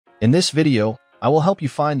In this video, I will help you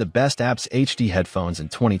find the best Aptx HD headphones in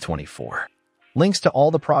 2024. Links to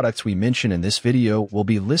all the products we mention in this video will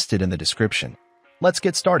be listed in the description. Let's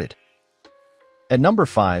get started. At number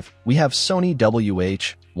 5, we have Sony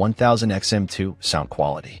WH-1000XM2 sound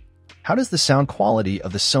quality. How does the sound quality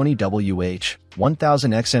of the Sony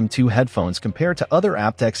WH-1000XM2 headphones compare to other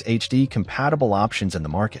Aptx HD compatible options in the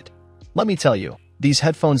market? Let me tell you, these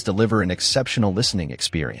headphones deliver an exceptional listening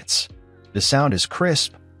experience. The sound is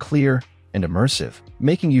crisp, clear, and immersive,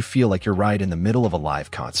 making you feel like you're right in the middle of a live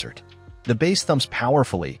concert. The bass thumps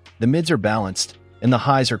powerfully, the mids are balanced, and the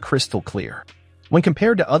highs are crystal clear. When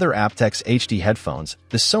compared to other Aptx HD headphones,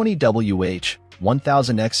 the Sony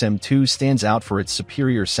WH-1000XM2 stands out for its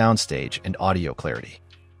superior soundstage and audio clarity.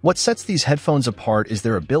 What sets these headphones apart is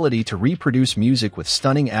their ability to reproduce music with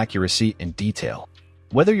stunning accuracy and detail.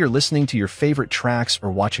 Whether you're listening to your favorite tracks or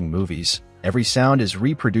watching movies, every sound is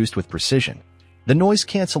reproduced with precision. The noise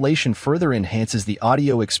cancellation further enhances the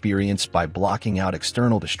audio experience by blocking out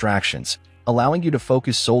external distractions, allowing you to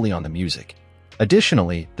focus solely on the music.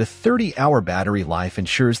 Additionally, the 30-hour battery life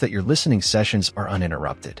ensures that your listening sessions are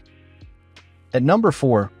uninterrupted. At number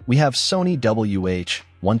 4, we have Sony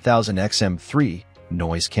WH-1000XM3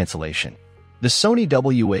 noise cancellation. The Sony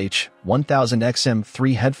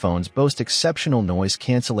WH-1000XM3 headphones boast exceptional noise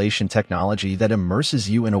cancellation technology that immerses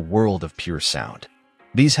you in a world of pure sound.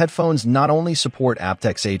 These headphones not only support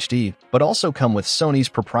Aptx HD, but also come with Sony's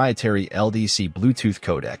proprietary LDC Bluetooth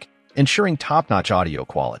codec, ensuring top-notch audio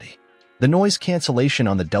quality. The noise cancellation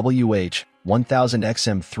on the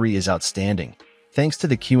WH-1000XM3 is outstanding, thanks to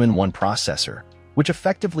the QN1 processor, which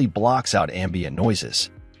effectively blocks out ambient noises.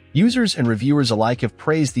 Users and reviewers alike have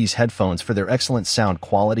praised these headphones for their excellent sound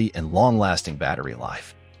quality and long-lasting battery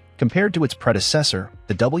life. Compared to its predecessor,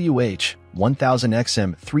 the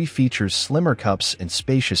WH-1000XM3 features slimmer cups and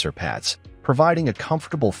spaciouser pads, providing a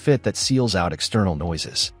comfortable fit that seals out external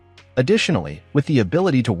noises. Additionally, with the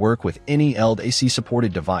ability to work with any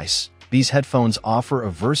LDC-supported device, these headphones offer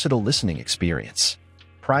a versatile listening experience.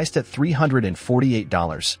 Priced at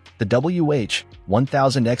 $348, the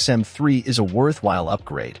WH-1000XM3 is a worthwhile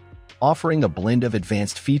upgrade, offering a blend of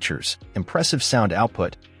advanced features, impressive sound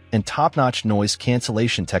output, and top-notch noise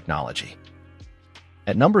cancellation technology.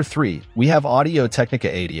 At number 3, we have Audio-Technica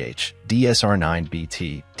ADH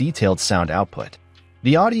DSR9BT detailed sound output.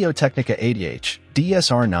 The Audio-Technica ADH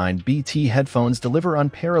DSR9BT headphones deliver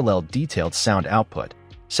unparalleled detailed sound output,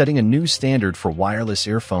 setting a new standard for wireless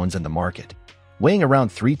earphones in the market. Weighing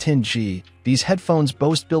around 310 g, these headphones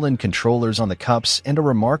boast built-in controllers on the cups and a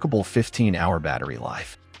remarkable 15-hour battery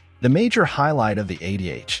life. The major highlight of the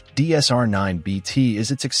ADH DSR9BT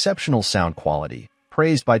is its exceptional sound quality,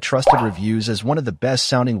 praised by trusted reviews as one of the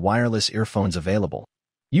best-sounding wireless earphones available.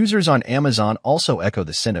 Users on Amazon also echo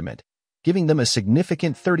the sentiment, giving them a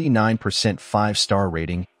significant 39% 5-star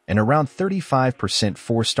rating and around 35%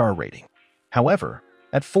 4-star rating. However,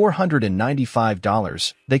 at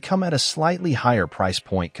 $495, they come at a slightly higher price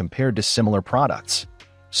point compared to similar products.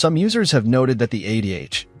 Some users have noted that the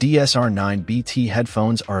ADH DSR9BT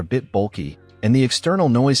headphones are a bit bulky, and the external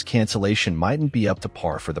noise cancellation mightn't be up to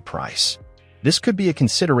par for the price. This could be a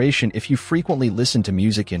consideration if you frequently listen to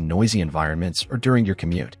music in noisy environments or during your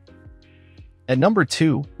commute. At number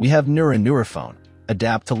 2, we have Neuraphone.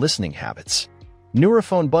 Adapt to listening habits.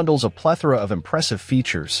 Neuraphone bundles a plethora of impressive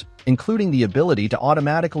features, including the ability to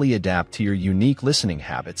automatically adapt to your unique listening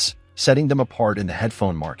habits, setting them apart in the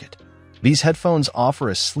headphone market. These headphones offer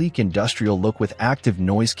a sleek industrial look with active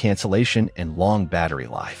noise cancellation and long battery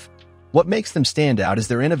life. What makes them stand out is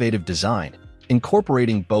their innovative design,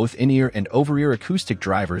 incorporating both in-ear and over-ear acoustic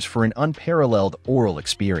drivers for an unparalleled aural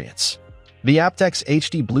experience. The Aptx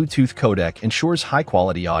HD Bluetooth codec ensures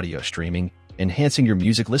high-quality audio streaming, enhancing your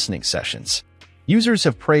music listening sessions. Users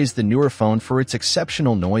have praised the Neuraphone for its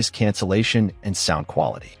exceptional noise cancellation and sound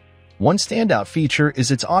quality. One standout feature is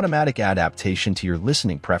its automatic adaptation to your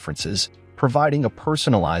listening preferences, providing a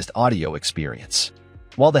personalized audio experience.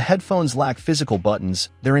 While the headphones lack physical buttons,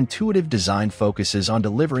 their intuitive design focuses on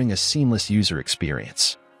delivering a seamless user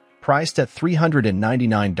experience. Priced at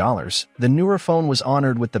 $399, the Neuraphone was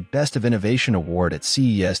honored with the Best of Innovation Award at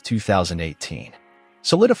CES 2018.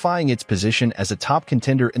 Solidifying its position as a top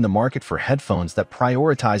contender in the market for headphones that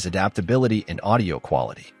prioritize adaptability and audio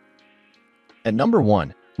quality. At number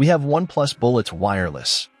 1, we have OnePlus Bullets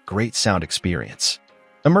Wireless, great sound experience.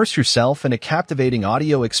 Immerse yourself in a captivating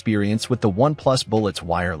audio experience with the OnePlus Bullets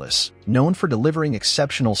Wireless, known for delivering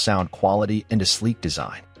exceptional sound quality and a sleek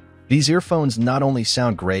design. These earphones not only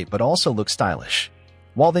sound great but also look stylish.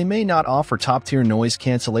 While they may not offer top-tier noise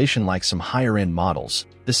cancellation like some higher-end models,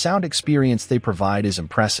 the sound experience they provide is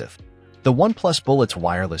impressive. The OnePlus Bullets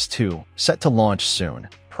Wireless 2, set to launch soon,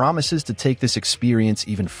 promises to take this experience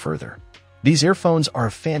even further. These earphones are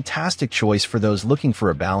a fantastic choice for those looking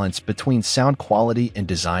for a balance between sound quality and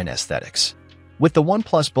design aesthetics. With the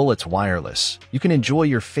OnePlus Bullets Wireless, you can enjoy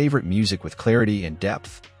your favorite music with clarity and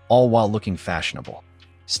depth, all while looking fashionable.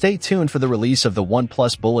 Stay tuned for the release of the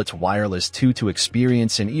OnePlus Bullets Wireless 2 to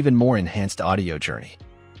experience an even more enhanced audio journey.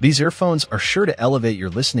 These earphones are sure to elevate your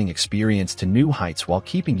listening experience to new heights while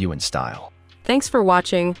keeping you in style. Thanks for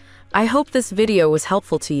watching. I hope this video was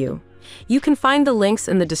helpful to you. You can find the links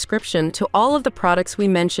in the description to all of the products we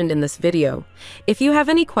mentioned in this video. If you have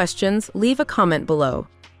any questions, leave a comment below.